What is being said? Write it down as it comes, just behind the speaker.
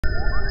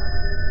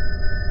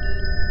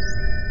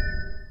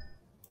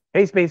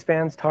Hey, space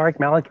fans,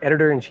 Tariq Malik,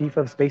 editor-in-chief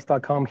of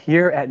Space.com,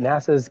 here at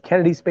NASA's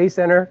Kennedy Space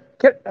Center,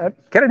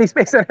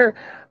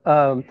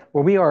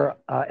 where we are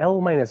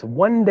L minus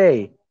 1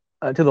 day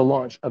to the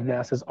launch of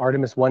NASA's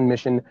Artemis 1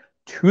 mission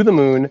to the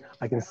moon.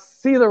 I can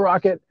see the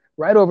rocket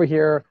right over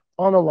here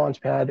on the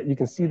launch pad. You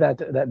can see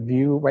that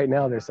view right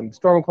now. There's some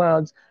storm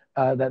clouds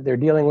that they're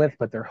dealing with,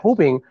 but they're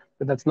hoping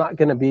that that's not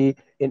going to be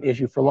an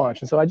issue for launch.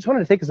 And so I just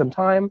wanted to take some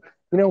time.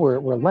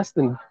 We're less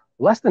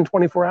than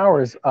 24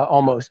 hours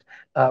almost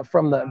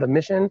from the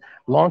mission.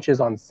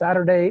 Launches on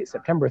Saturday,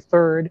 September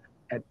 3rd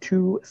at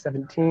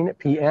 2:17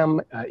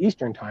 p.m.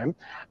 Eastern time,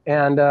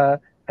 and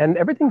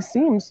everything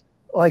seems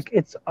like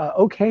it's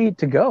okay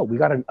to go. We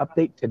got an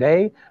update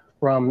today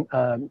from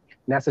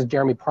NASA's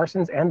Jeremy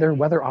Parsons and their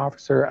weather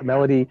officer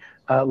Melody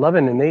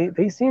Levin, and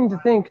they seem to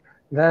think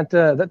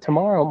that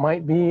tomorrow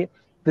might be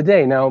the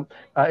day. Now,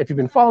 if you've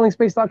been following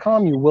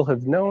space.com, you will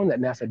have known that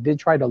NASA did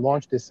try to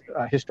launch this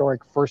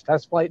historic first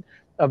test flight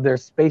of their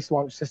Space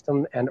Launch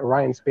System and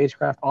Orion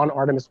spacecraft on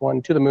Artemis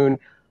 1 to the moon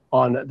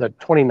on the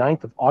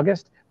 29th of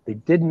August. They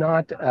did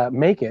not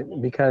make it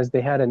because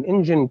they had an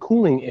engine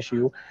cooling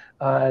issue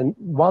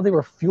while they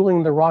were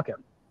fueling the rocket.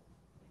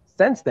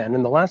 Since then,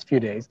 in the last few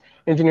days,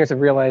 engineers have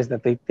realized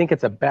that they think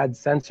it's a bad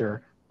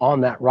sensor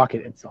on that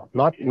rocket itself,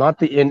 not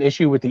an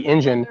issue with the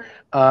engine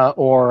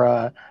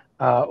or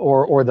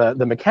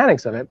the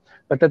mechanics of it,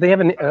 but that they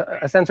have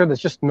a sensor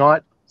that's just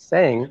not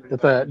saying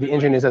that the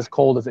engine is as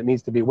cold as it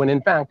needs to be, when in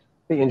fact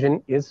the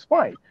engine is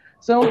fine.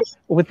 So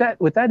with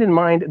that in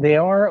mind, they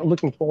are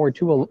looking forward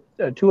to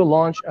a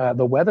launch.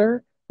 The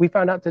weather, we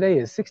found out today,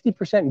 is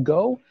 60%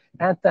 go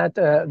at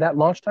that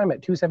launch time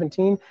at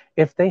 2:17.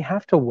 If they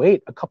have to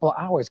wait a couple of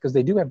hours, because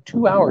they do have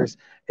 2 hours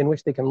in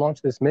which they can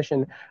launch this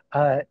mission,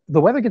 the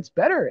weather gets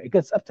better. It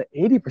gets up to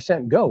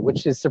 80% go,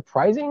 which is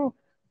surprising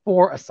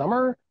for a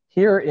summer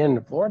here in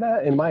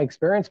Florida, in my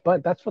experience,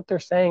 but that's what they're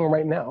saying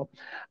right now.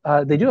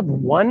 They do have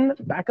one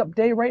backup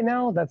day right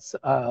now. That's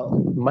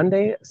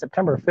Monday,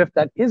 September 5th.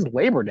 That is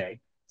Labor Day.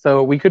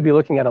 So we could be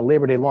looking at a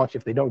Labor Day launch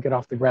if they don't get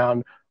off the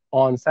ground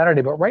on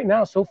Saturday. But right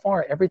now, so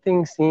far,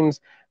 everything seems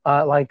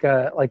like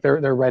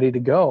they're ready to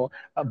go,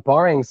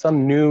 barring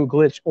some new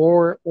glitch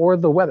or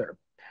the weather.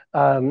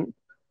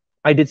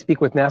 I did speak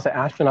with NASA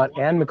astronaut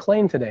Anne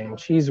McClain today, and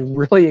she's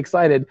really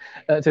excited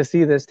to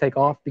see this take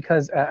off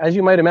because, as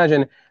you might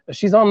imagine,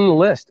 she's on the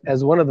list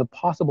as one of the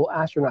possible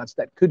astronauts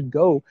that could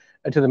go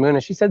to the moon.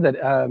 And she said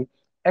that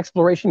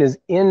exploration is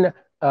in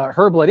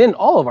her blood, in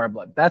all of our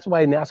blood. That's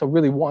why NASA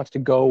really wants to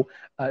go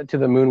to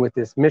the moon with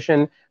this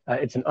mission.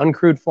 It's an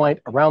uncrewed flight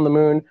around the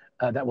moon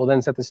that will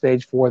then set the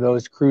stage for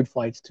those crewed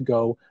flights to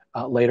go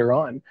later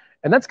on.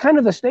 And that's kind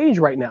of the stage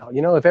right now.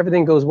 If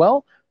everything goes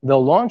well,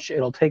 they'll launch.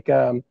 It'll take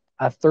a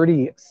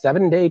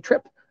 37-day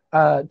trip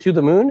to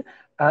the moon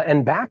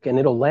and back, and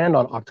it'll land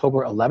on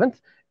October 11th.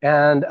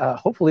 And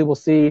hopefully we'll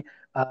see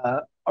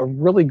a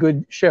really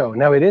good show.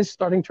 Now, it is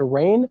starting to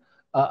rain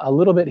a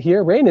little bit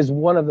here. Rain is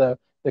one of the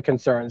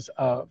concerns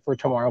for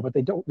tomorrow, but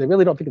they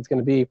really don't think it's going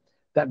to be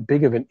that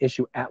big of an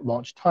issue at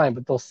launch time,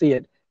 but they'll see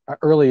it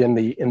early in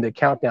the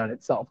countdown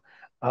itself.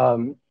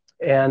 And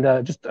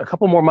just a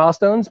couple more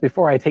milestones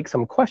before I take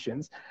some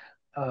questions.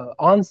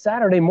 On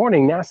Saturday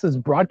morning, NASA's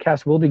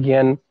broadcast will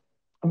begin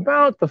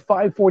about the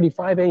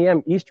 5:45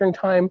 a.m. Eastern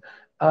time.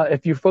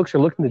 If you folks are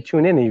looking to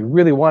tune in and you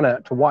really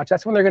want to watch,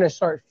 that's when they're going to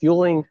start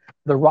fueling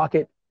the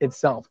rocket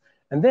itself.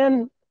 And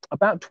then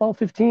about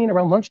 12:15,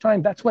 around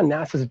lunchtime, that's when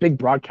NASA's big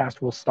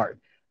broadcast will start.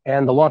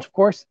 And the launch, of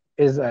course,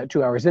 is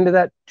 2 hours into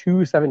that,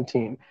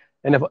 2:17.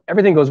 And if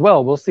everything goes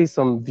well, we'll see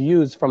some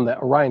views from the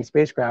Orion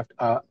spacecraft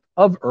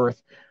of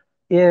Earth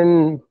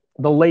in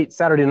the late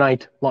Saturday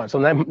night launch. So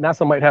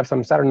NASA might have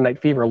some Saturday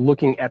night fever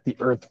looking at the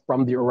Earth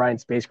from the Orion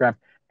spacecraft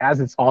as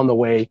it's on the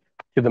way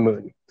to the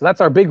moon. So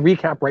that's our big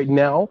recap right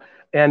now.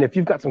 And if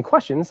you've got some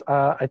questions,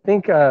 I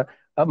think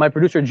my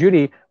producer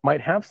Judy might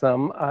have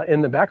some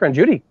in the background.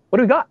 Judy, what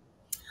do we got?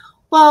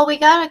 Well, we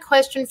got a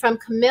question from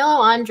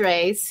Camilo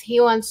Andres. He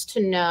wants to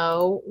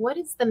know, what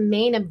is the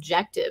main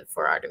objective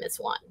for Artemis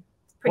 1?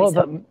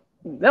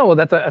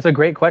 That's a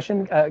great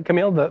question,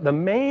 Camille. The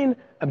main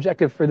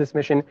objective for this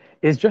mission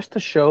is just to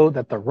show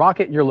that the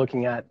rocket you're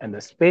looking at and the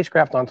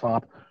spacecraft on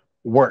top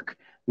work.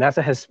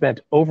 NASA has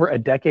spent over a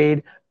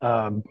decade,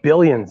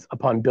 billions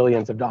upon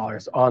billions of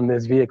dollars on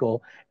this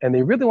vehicle, and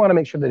they really want to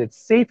make sure that it's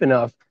safe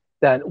enough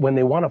that when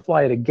they want to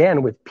fly it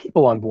again with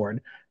people on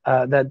board,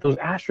 that those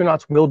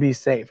astronauts will be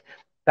safe.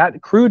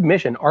 That crewed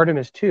mission,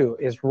 Artemis 2,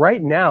 is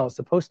right now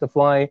supposed to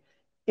fly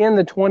in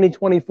the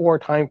 2024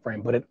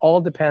 timeframe, but it all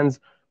depends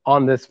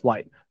on this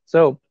flight.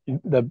 So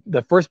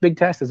the first big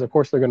test is, of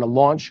course, they're going to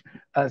launch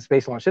a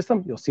Space Launch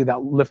System. You'll see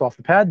that lift off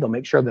the pad. They'll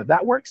make sure that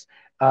that works.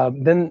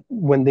 Then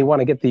when they want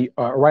to get the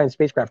Orion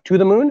spacecraft to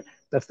the moon,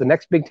 that's the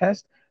next big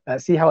test.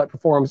 See how it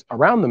performs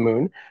around the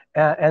moon.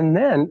 And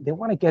then they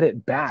want to get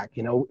it back.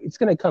 It's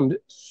going to come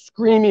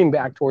screaming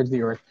back towards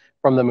the Earth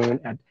from the moon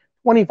at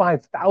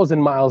 25,000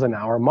 miles an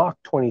hour, Mach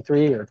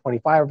 23 or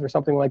 25 or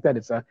something like that.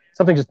 It's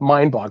something just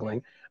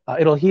mind-boggling.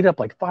 It'll heat up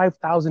like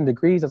 5,000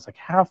 degrees. That's like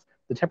half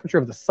the temperature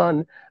of the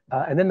sun,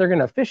 and then they're going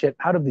to fish it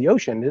out of the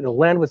ocean. It'll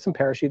land with some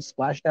parachutes,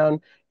 splash down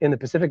in the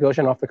Pacific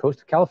Ocean off the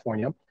coast of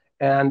California,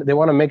 and they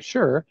want to make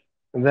sure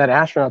that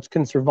astronauts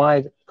can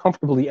survive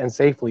comfortably and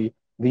safely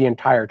the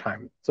entire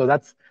time. So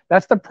that's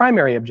the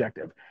primary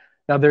objective.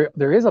 Now,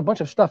 there is a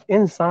bunch of stuff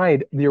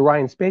inside the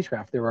Orion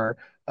spacecraft. There are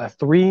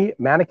 3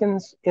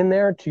 mannequins in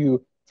there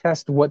to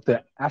test what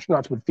the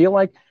astronauts would feel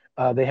like.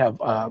 They have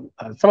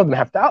some of them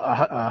have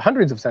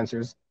hundreds of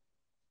sensors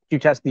to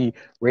test the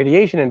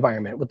radiation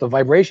environment, what the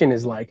vibration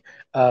is like,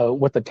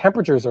 what the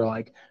temperatures are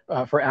like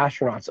for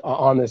astronauts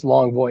on this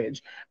long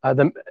voyage.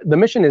 The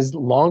mission is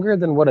longer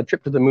than what a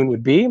trip to the moon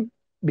would be,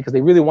 because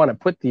they really want to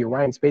put the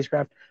Orion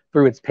spacecraft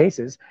through its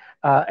paces.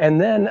 And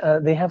then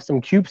they have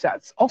some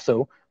CubeSats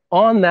also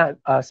on that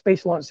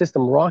Space Launch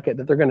System rocket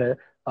that they're going to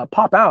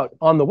pop out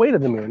on the way to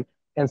the moon.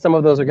 And some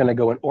of those are going to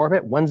go in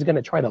orbit. One's going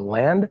to try to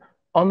land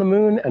on the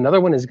moon.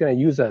 Another one is going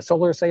to use a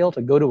solar sail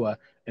to go to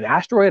an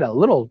asteroid, a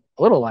little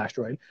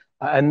asteroid.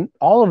 And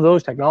all of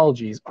those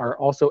technologies are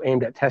also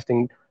aimed at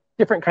testing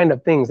different kind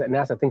of things that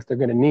NASA thinks they're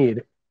going to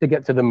need to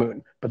get to the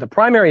moon. But the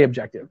primary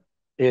objective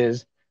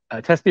is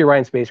test the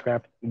Orion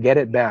spacecraft, get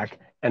it back,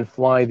 and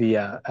fly the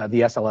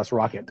SLS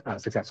rocket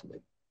successfully.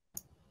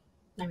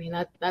 I mean,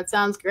 that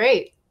sounds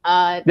great.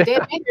 Dan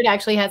Maynard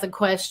actually has a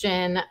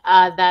question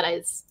that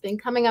has been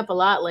coming up a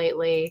lot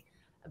lately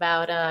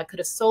about could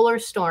a solar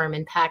storm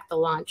impact the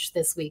launch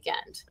this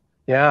weekend?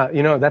 Yeah,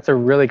 that's a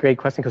really great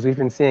question, because we've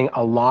been seeing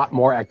a lot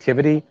more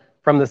activity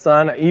from the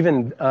sun.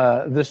 Even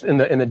this in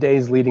the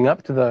days leading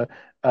up to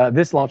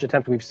this launch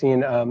attempt, we've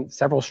seen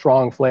several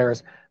strong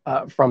flares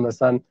from the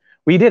sun.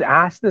 We did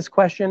ask this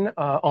question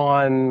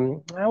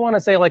on, I want to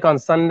say like on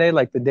Sunday,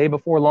 like the day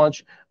before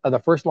launch, the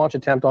first launch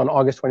attempt on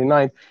August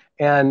 29th.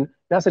 And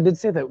NASA did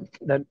say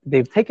that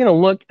they've taken a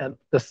look at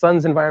the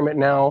sun's environment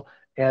now,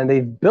 and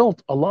they've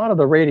built a lot of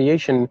the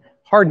radiation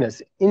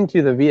hardness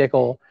into the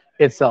vehicle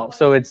itself.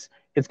 So its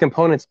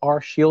components are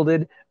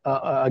shielded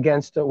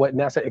against what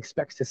NASA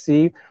expects to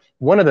see.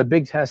 One of the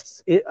big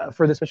tests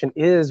for this mission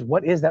is,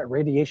 what is that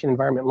radiation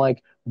environment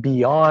like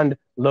beyond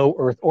low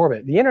Earth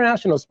orbit? The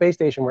International Space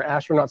Station, where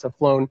astronauts have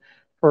flown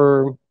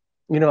for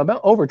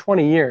about over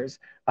 20 years,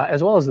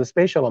 as well as the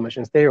space shuttle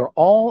missions, they are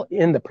all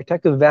in the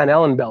protective Van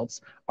Allen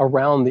belts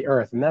around the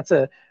Earth. And that's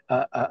an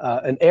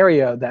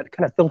area that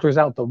kind of filters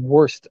out the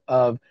worst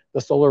of the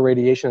solar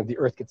radiation that the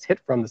Earth gets hit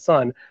from the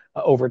sun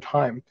over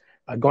time.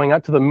 Going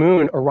out to the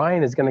moon,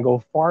 Orion is going to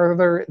go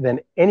farther than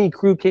any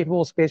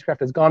crew-capable spacecraft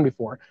has gone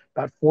before,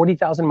 about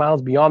 40,000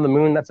 miles beyond the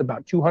moon. That's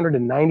about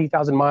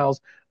 290,000 miles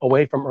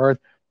away from Earth.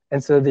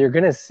 And so they're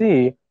going to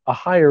see a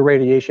higher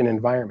radiation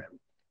environment.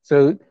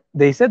 So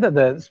they said that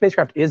the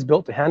spacecraft is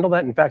built to handle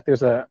that. In fact,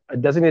 there's a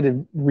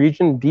designated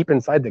region deep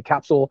inside the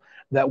capsule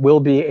that will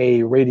be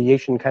a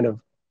radiation kind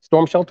of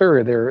storm shelter,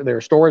 or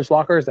their storage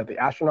lockers that the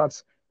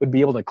astronauts would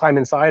be able to climb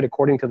inside,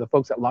 according to the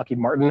folks at Lockheed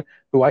Martin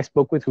who I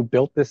spoke with, who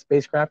built this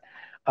spacecraft.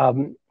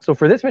 So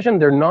for this mission,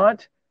 they're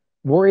not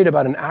worried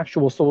about an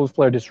actual solar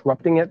flare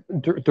disrupting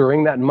it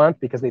during that month,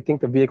 because they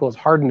think the vehicle is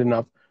hardened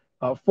enough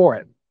for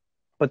it.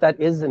 But that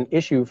is an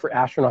issue for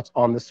astronauts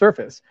on the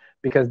surface,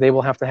 because they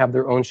will have to have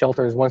their own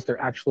shelters once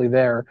they're actually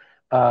there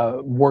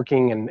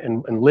working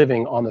and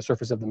living on the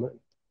surface of the moon.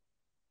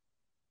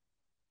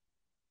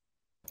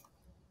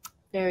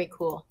 Very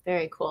cool.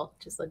 Very cool.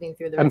 Just looking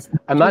through the.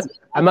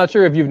 I'm not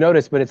sure if you've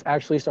noticed, but it's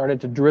actually started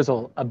to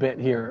drizzle a bit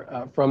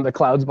here from the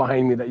clouds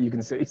behind me that you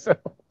can see. So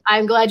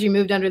I'm glad you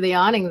moved under the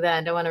awning.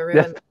 Then don't want to ruin.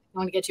 Don't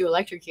want to get you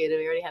electrocuted.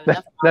 We already have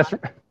enough.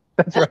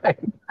 That's right.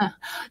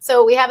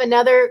 So we have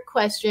another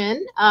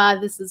question.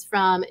 This is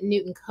from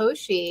Newton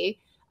Koshi.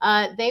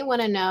 They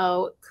want to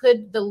know,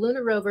 could the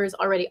lunar rovers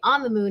already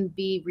on the moon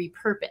be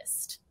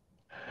repurposed?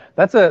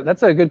 That's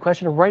a good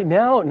question. Right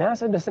now,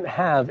 NASA doesn't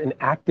have an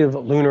active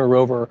lunar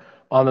rover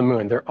on the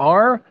moon.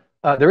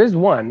 There is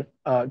one,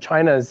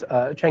 China's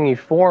Chang'e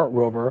 4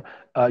 rover,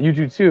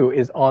 Yutu-2,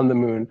 is on the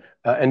moon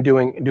and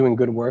doing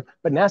good work.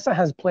 But NASA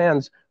has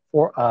plans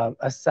for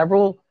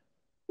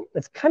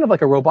it's kind of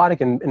like a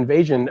robotic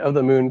invasion of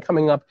the moon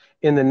coming up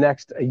in the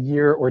next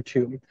year or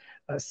two.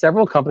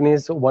 Several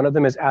companies, one of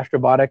them is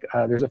Astrobotic,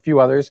 there's a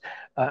few others,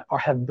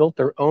 have built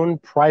their own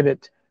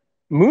private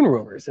moon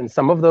rovers, and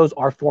some of those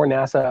are for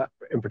NASA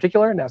in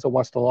particular. NASA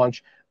wants to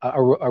launch a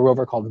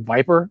rover called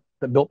Viper,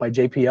 built by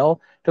JPL,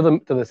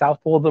 to the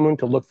south pole of the moon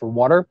to look for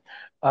water,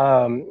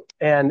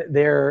 and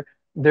they're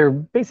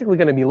basically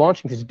going to be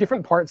launching to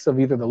different parts of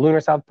either the lunar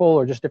south pole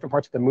or just different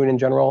parts of the moon in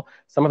general.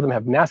 Some of them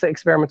have NASA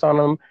experiments on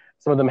them.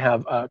 Some of them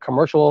have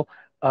commercial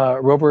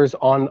rovers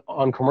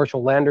on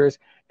commercial landers,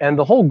 and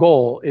the whole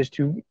goal is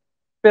to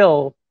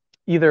fill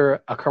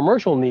either a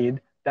commercial need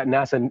that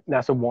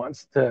NASA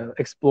wants to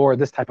explore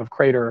this type of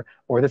crater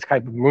or this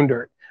type of moon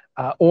dirt,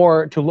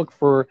 or to look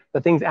for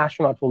the things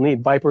astronauts will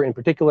need. Viper in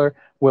particular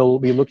will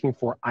be looking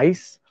for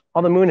ice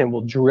on the moon and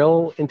will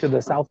drill into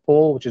the South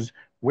Pole, which is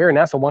where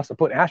NASA wants to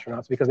put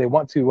astronauts, because they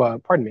want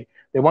to,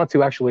 they want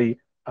to actually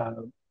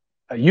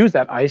use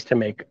that ice to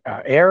make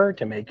air,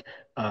 to make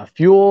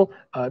fuel,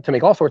 to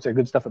make all sorts of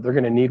good stuff that they're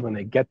going to need when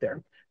they get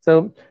there.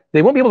 So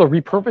they won't be able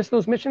to repurpose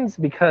those missions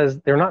because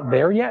they're not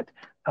there yet,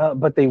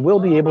 but they will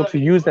be able to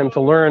use them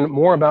to learn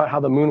more about how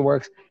the moon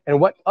works and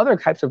what other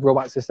types of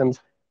robot systems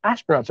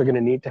astronauts are going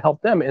to need to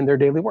help them in their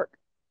daily work.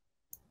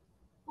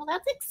 Well,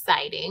 that's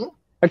exciting.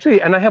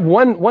 Actually, and I have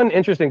one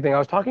interesting thing. I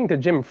was talking to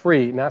Jim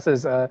Free,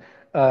 NASA's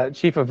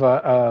chief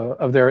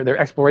of their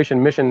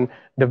exploration mission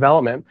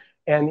development,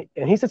 and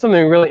he said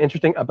something really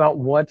interesting about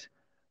what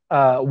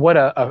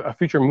a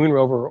future moon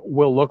rover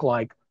will look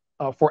like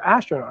for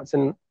astronauts.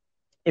 And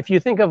if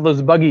you think of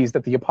those buggies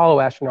that the Apollo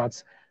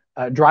astronauts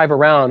drive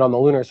around on the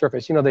lunar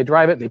surface, you know, they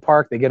drive it, they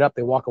park, they get up,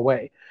 they walk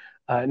away.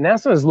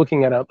 NASA is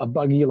looking at a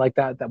buggy like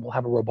that will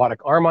have a robotic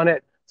arm on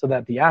it, so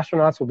that the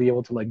astronauts will be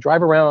able to like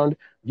drive around,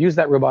 use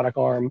that robotic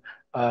arm,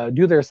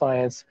 do their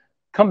science,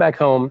 come back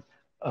home,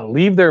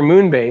 leave their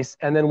moon base,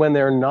 and then when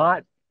they're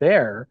not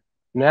there,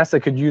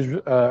 NASA could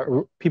use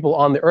people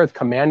on the Earth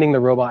commanding the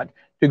robot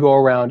to go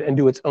around and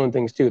do its own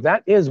things too.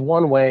 That is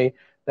one way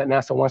that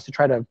NASA wants to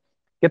try to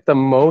get the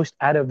most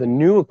out of the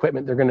new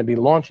equipment they're going to be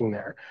launching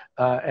there.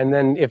 And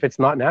then if it's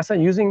not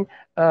NASA using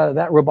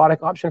that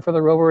robotic option for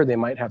the rover, they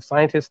might have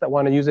scientists that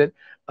want to use it,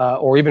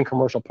 or even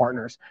commercial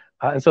partners.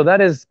 And so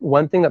that is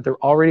one thing that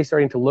they're already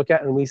starting to look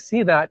at. And we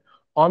see that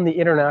on the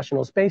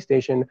International Space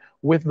Station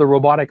with the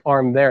robotic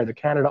arm there, the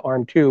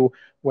Canadarm2,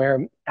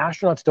 where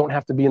astronauts don't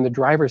have to be in the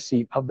driver's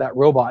seat of that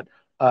robot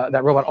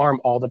arm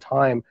all the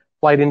time.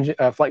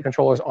 Flight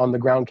controllers on the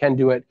ground can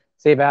do it,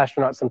 save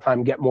astronauts some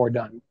time, get more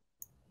done.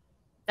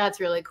 That's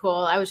really cool.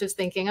 I was just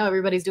thinking, oh,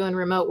 everybody's doing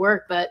remote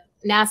work, but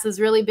NASA's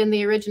really been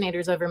the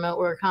originators of remote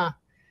work, huh?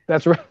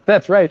 That's right.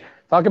 That's right.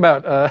 Talk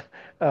about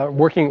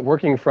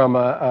working from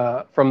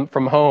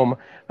home.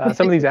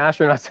 Some of these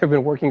astronauts have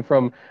been working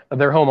from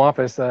their home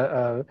office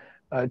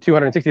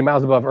 260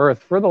 miles above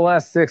Earth for the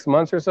last 6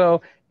 months or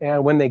so.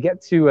 And when they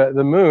get to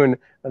the moon,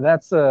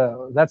 that's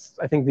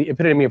I think the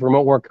epitome of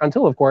remote work.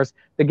 Until, of course,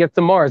 they get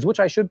to Mars,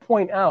 which I should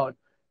point out,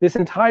 this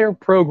entire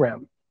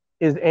program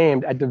is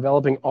aimed at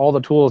developing all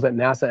the tools that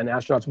NASA and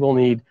astronauts will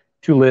need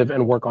to live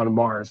and work on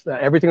Mars.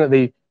 Everything that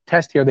they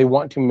test here, they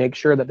want to make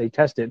sure that they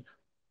test it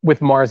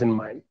with Mars in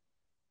mind.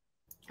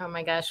 Oh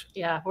my gosh.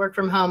 Yeah. Work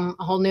from home,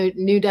 a whole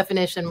new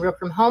definition. Work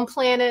from home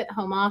planet,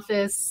 home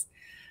office.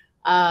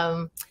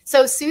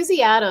 So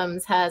Susie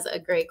Adams has a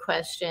great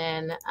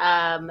question.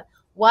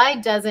 Why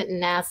doesn't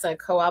NASA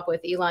co-op with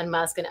Elon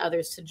Musk and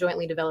others to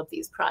jointly develop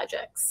these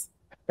projects?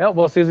 Yeah,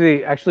 well,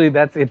 Susie, actually,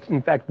 that's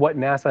in fact what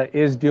NASA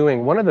is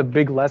doing. One of the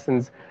big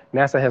lessons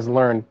NASA has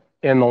learned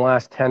in the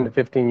last 10 to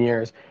 15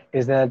 years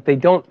is that they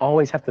don't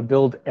always have to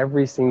build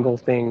every single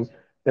thing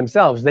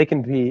themselves. They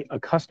can be a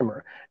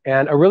customer.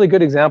 And a really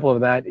good example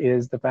of that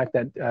is the fact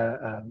that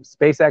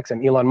SpaceX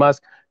and Elon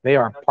Musk, they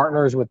are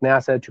partners with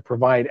NASA to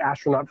provide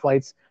astronaut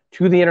flights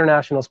to the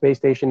International Space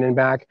Station and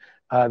back.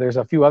 There's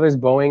a few others.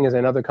 Boeing is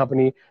another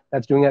company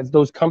that's doing that.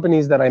 Those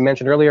companies that I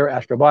mentioned earlier,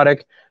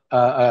 Astrobotic,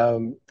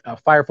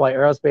 Firefly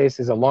Aerospace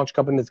is a launch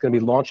company that's going to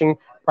be launching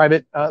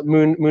private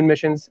moon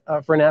missions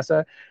for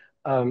NASA.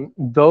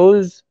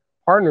 Those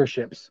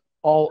partnerships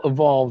all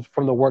evolved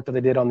from the work that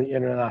they did on the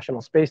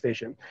International Space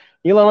Station.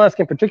 Elon Musk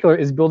in particular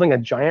is building a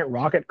giant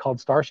rocket called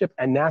Starship,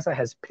 and NASA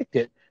has picked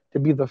it to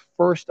be the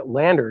first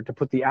lander to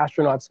put the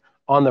astronauts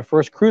on the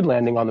first crewed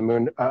landing on the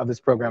moon of this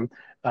program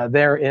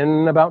there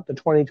in about the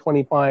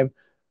 2025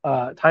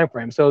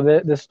 timeframe. So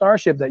the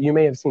Starship that you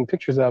may have seen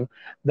pictures of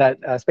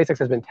that SpaceX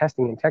has been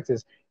testing in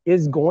Texas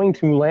is going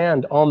to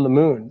land on the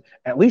moon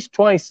at least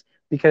twice,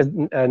 because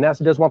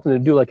NASA does want them to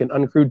do like an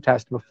uncrewed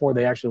test before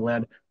they actually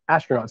land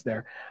astronauts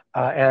there.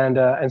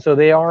 And so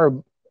they are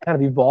kind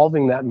of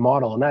evolving that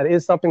model. And that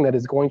is something that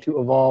is going to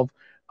evolve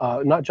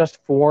not just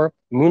for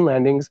moon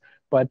landings,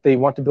 but they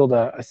want to build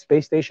a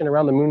space station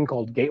around the moon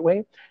called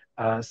Gateway.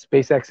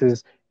 SpaceX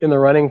is in the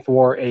running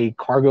for a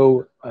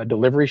cargo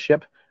delivery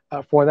ship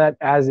for that,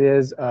 as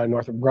is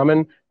Northrop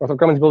Grumman. Northrop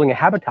Grumman is building a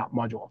habitat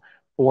module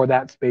for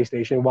that space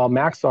station, while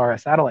Maxar, a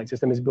satellite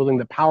system, is building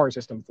the power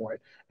system for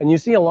it. And you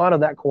see a lot of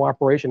that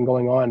cooperation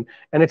going on.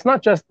 And it's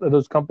not just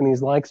those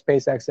companies like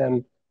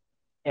SpaceX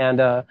and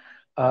the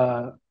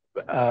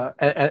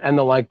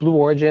like, Blue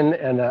Origin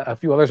and a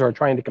few others are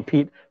trying to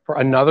compete for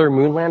another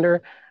moon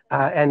lander.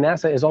 And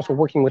NASA is also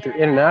working with their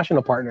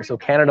international partners. So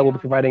Canada will be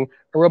providing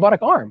a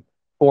robotic arm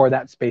for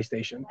that space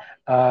station,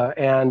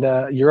 and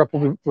Europe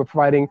will be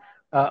providing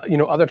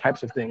other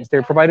types of things.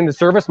 They're providing the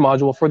service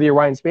module for the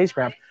Orion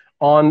spacecraft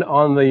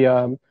on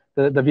the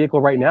vehicle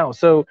right now.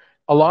 So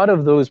a lot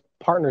of those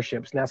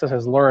partnerships, NASA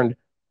has learned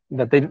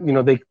that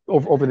they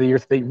over the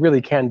years, they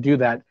really can do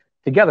that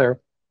together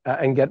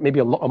and get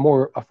maybe a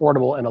more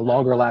affordable and a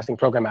longer lasting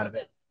program out of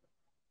it.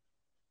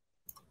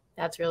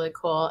 That's really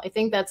cool. I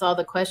think that's all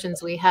the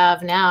questions we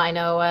have now. I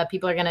know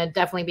people are going to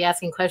definitely be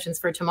asking questions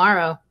for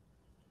tomorrow.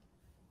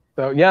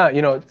 So yeah,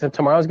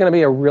 tomorrow is going to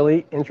be a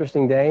really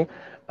interesting day.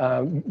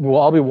 We'll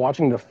all be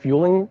watching the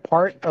fueling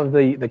part of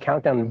the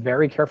countdown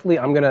very carefully.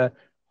 I'm going to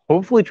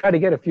hopefully try to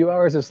get a few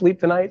hours of sleep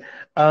tonight,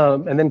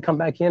 and then come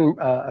back in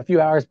a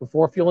few hours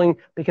before fueling,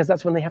 because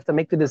that's when they have to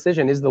make the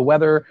decision. Is the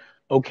weather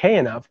okay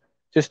enough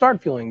to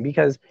start fueling?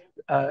 Because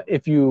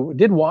if you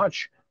did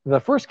watch the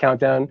first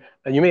countdown,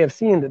 you may have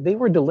seen that they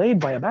were delayed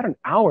by about an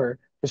hour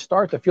to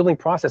start the fueling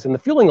process. And the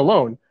fueling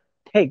alone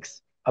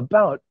takes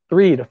about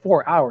 3 to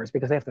 4 hours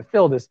because they have to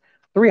fill this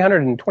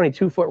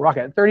 322-foot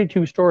rocket,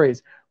 32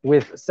 stories,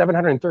 with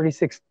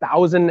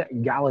 736,000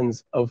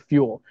 gallons of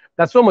fuel.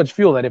 That's so much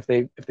fuel that if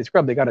they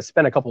scrub, they got to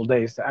spend a couple of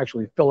days to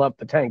actually fill up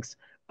the tanks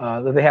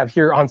that they have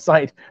here on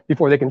site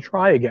before they can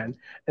try again.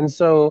 And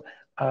so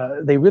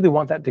they really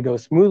want that to go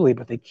smoothly,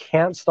 but they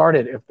can't start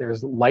it if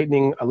there's a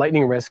lightning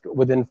risk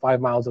within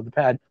 5 miles of the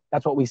pad.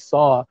 That's what we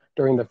saw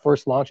during the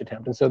first launch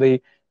attempt. And so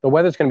the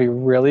weather's going to be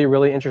really,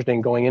 really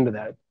interesting going into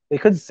that. They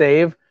could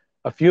save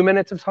a few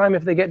minutes of time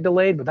if they get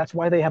delayed, but that's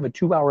why they have a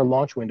 2-hour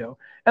launch window.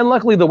 And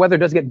luckily, the weather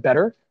does get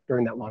better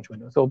during that launch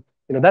window. So,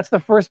 that's the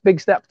first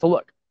big step to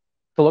look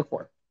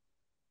for.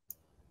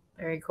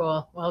 Very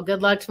cool. Well,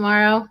 good luck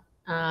tomorrow.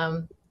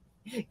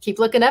 Keep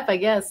looking up, I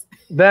guess.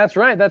 That's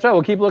right.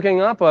 We'll keep looking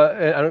up.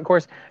 And of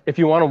course, if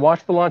you want to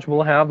watch the launch,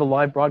 we'll have the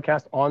live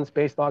broadcast on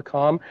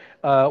space.com.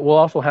 We'll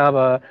also have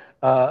a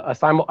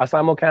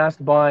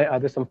simulcast by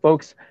there's some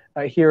folks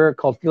here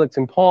called Felix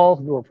and Paul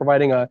who are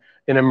providing an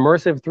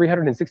immersive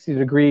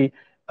 360-degree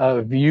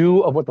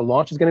view of what the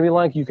launch is going to be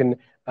like. You can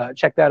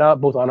check that out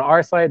both on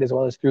our site as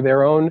well as through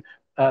their own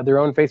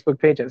Facebook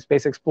page at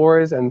Space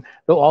Explorers, and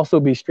they'll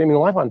also be streaming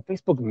live on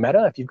Facebook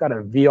Meta. If you've got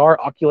a VR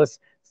Oculus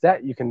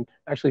set, you can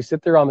actually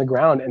sit there on the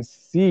ground and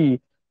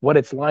see what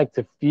it's like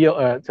to feel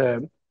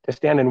to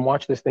stand and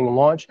watch this thing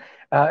launch.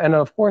 And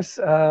of course,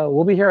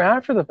 we'll be here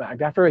after the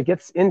fact, after it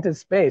gets into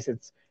space.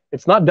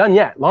 It's not done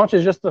yet. Launch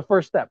is just the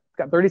first step. It's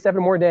got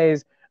 37 more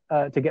days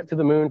to get to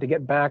the moon, to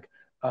get back.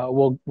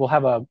 We'll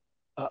have a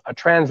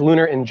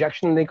trans-lunar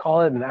injection, they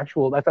call it, an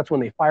actual, that's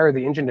when they fire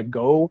the engine to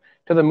go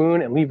to the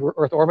moon and leave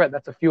Earth orbit.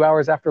 That's a few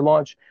hours after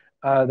launch.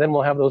 Then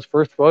we'll have those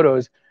first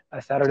photos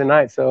Saturday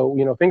night. So,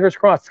 fingers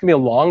crossed. It's going to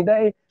be a long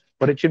day,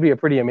 but it should be a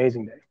pretty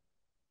amazing day.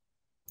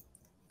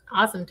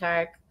 Awesome,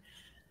 Tariq.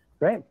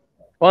 Great.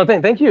 Well,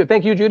 thank you.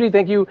 Thank you, Judy.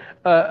 Thank you,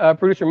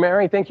 producer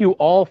Mary. Thank you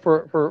all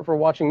for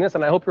watching this.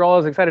 And I hope you're all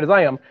as excited as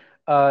I am.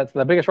 It's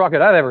the biggest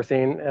rocket I've ever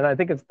seen. And I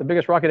think it's the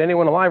biggest rocket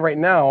anyone alive right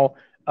now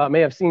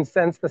may have seen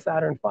since the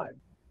Saturn V.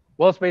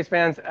 Well, space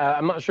fans,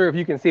 I'm not sure if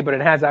you can see, but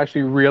it has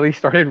actually really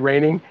started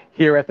raining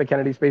here at the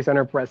Kennedy Space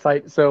Center press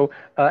site. So,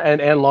 and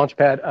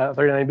Launchpad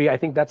 39B. I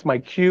think that's my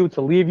cue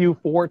to leave you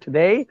for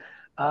today.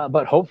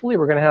 But hopefully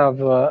we're going to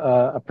have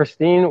a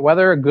pristine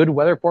weather, a good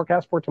weather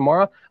forecast for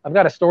tomorrow. I've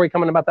got a story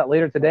coming about that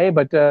later today,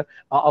 but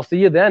I'll see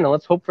you then, and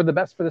let's hope for the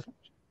best for this.